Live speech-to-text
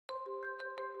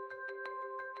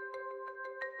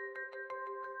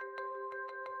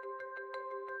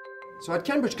So at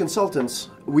Cambridge Consultants,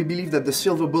 we believe that the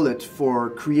silver bullet for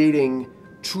creating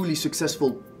truly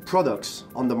successful products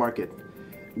on the market,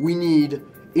 we need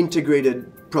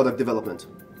integrated product development.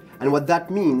 And what that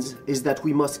means is that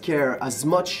we must care as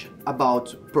much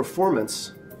about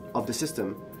performance of the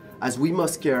system as we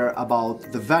must care about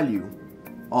the value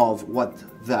of what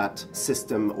that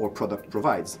system or product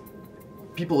provides.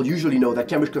 People usually know that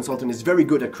Cambridge Consultant is very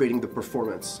good at creating the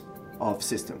performance of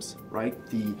systems, right?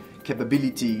 The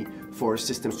capability for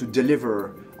systems to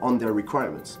deliver on their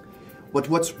requirements. But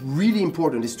what's really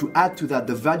important is to add to that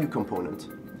the value component.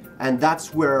 And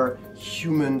that's where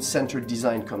human-centered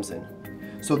design comes in.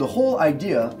 So the whole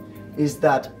idea is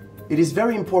that it is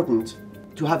very important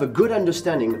to have a good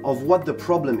understanding of what the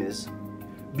problem is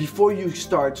before you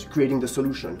start creating the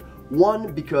solution.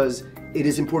 One, because it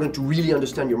is important to really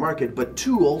understand your market, but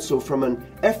two, also from an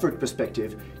effort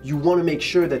perspective, you want to make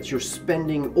sure that you're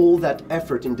spending all that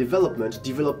effort in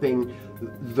developing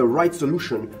the right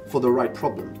solution for the right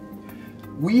problem.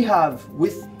 We have,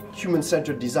 with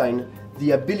human-centered design,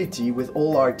 the ability with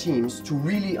all our teams to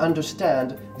really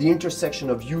understand the intersection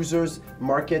of users,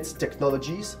 markets,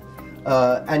 technologies,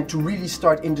 and to really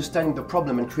start understanding the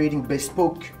problem and creating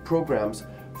bespoke programs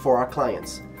for our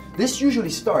clients. This usually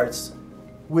starts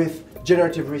with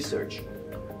generative research.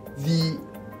 The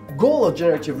goal of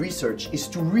generative research is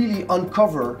to really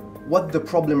uncover what the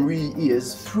problem really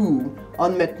is through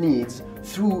unmet needs,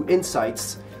 through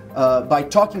insights, by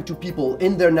talking to people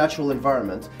in their natural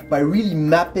environment, by really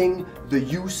mapping the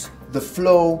use, the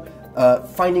flow,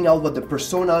 finding out what the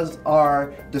personas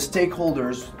are, the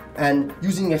stakeholders, and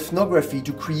using ethnography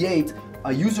to create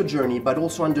a user journey, but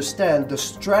also understand the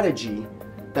strategy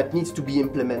that needs to be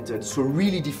implemented. So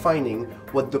really defining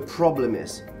what the problem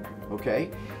is,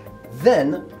 okay?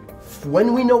 Then,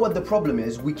 when we know what the problem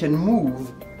is, we can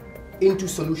move into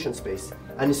solution space.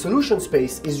 And the solution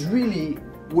space is really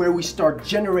where we start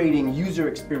generating user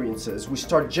experiences, we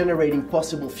start generating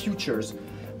possible futures.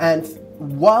 And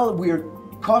while we're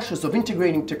cautious of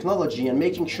integrating technology and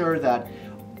making sure that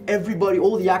everybody,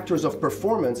 all the actors of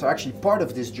performance are actually part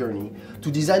of this journey to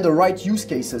design the right use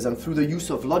cases, and through the use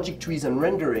of logic trees and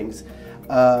renderings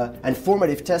and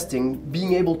formative testing,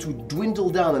 being able to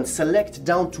dwindle down and select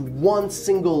down to one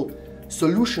single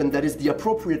solution that is the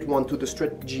appropriate one to the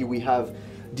strategy we have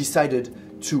decided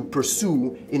to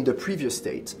pursue in the previous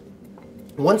state.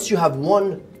 Once you have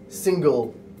one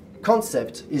single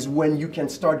concept is when you can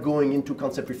start going into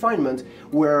concept refinement,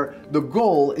 where the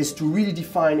goal is to really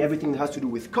define everything that has to do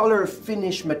with color,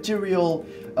 finish, material,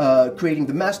 creating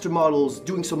the master models,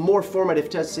 doing some more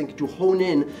formative testing to hone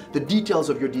in the details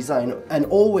of your design, and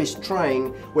always trying,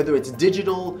 whether it's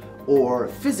digital or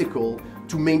physical,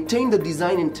 to maintain the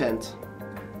design intent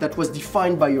that was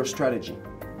defined by your strategy.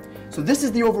 So this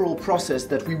is the overall process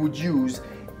that we would use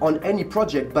on any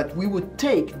project, but we would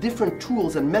take different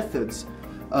tools and methods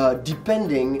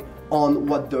depending on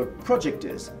what the project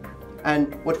is.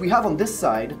 And what we have on this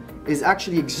side is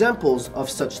actually examples of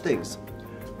such things.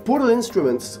 Portal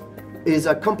Instruments is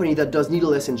a company that does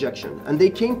needleless injection, and they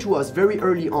came to us very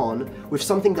early on with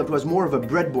something that was more of a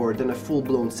breadboard than a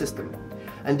full-blown system.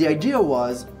 And the idea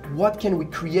was, what can we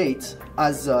create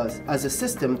as a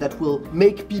system that will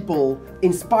make people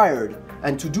inspired?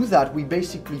 And to do that, we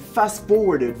basically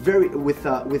fast-forwarded with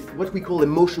what we call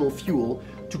emotional fuel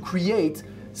to create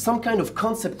some kind of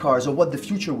concept cars of what the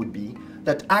future would be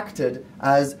that acted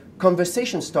as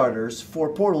conversation starters for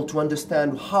Portal to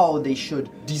understand how they should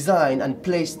design and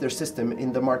place their system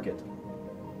in the market.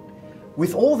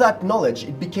 With all that knowledge,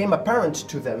 it became apparent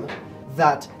to them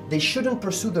that they shouldn't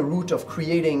pursue the route of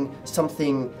creating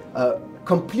something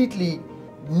completely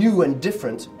new and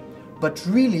different, but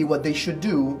really what they should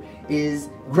do is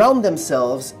ground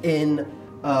themselves in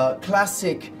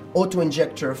classic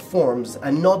auto-injector forms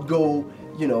and not go,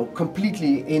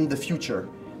 completely in the future.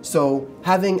 So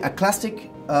having a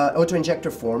classic auto-injector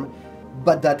form,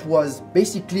 but that was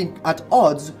basically at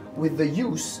odds with the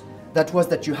use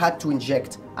that you had to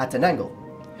inject at an angle.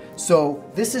 So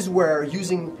this is where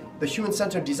using the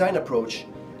human-centered design approach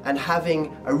and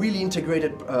having a really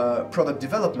integrated product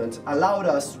development allowed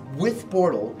us with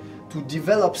Portal to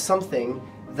develop something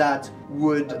that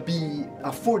would be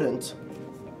affordant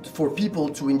for people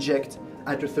to inject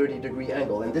at a 30-degree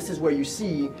angle. And this is where you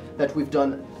see that we've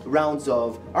done rounds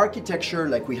of architecture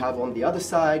like we have on the other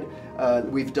side.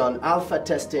 We've done alpha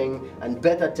testing and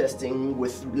beta testing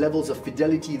with levels of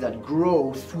fidelity that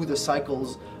grow through the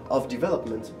cycles of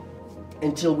development,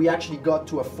 until we actually got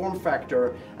to a form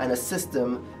factor and a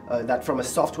system that from a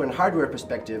software and hardware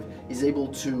perspective is able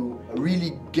to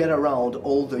really get around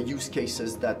all the use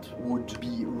cases that would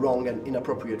be wrong and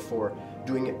inappropriate for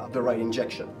doing the right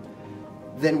injection.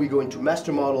 Then we go into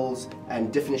master models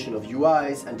and definition of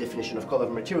UIs and definition of color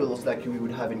materials like we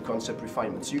would have in concept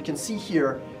refinement. So you can see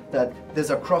here that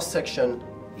there's a cross-section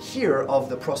here of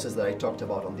the process that I talked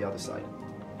about on the other side.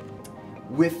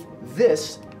 With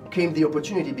this came the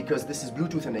opportunity, because this is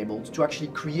Bluetooth enabled, to actually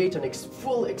create a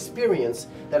full experience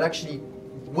that actually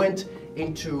went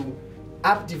into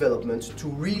app development to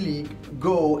really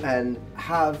go and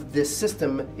have this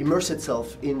system immerse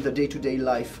itself in the day-to-day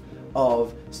life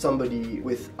of somebody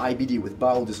with IBD, with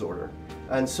bowel disorder.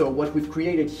 And so what we've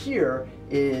created here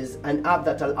is an app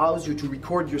that allows you to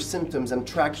record your symptoms and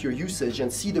track your usage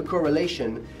and see the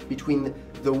correlation between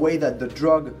the way that the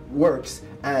drug works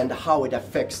and how it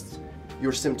affects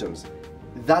your symptoms.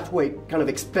 That way, kind of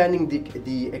expanding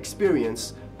the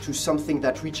experience to something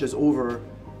that reaches over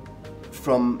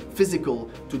from physical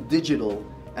to digital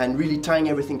and really tying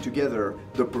everything together,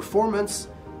 the performance,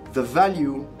 the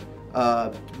value,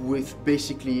 with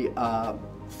basically a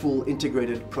full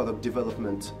integrated product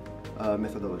development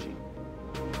methodology.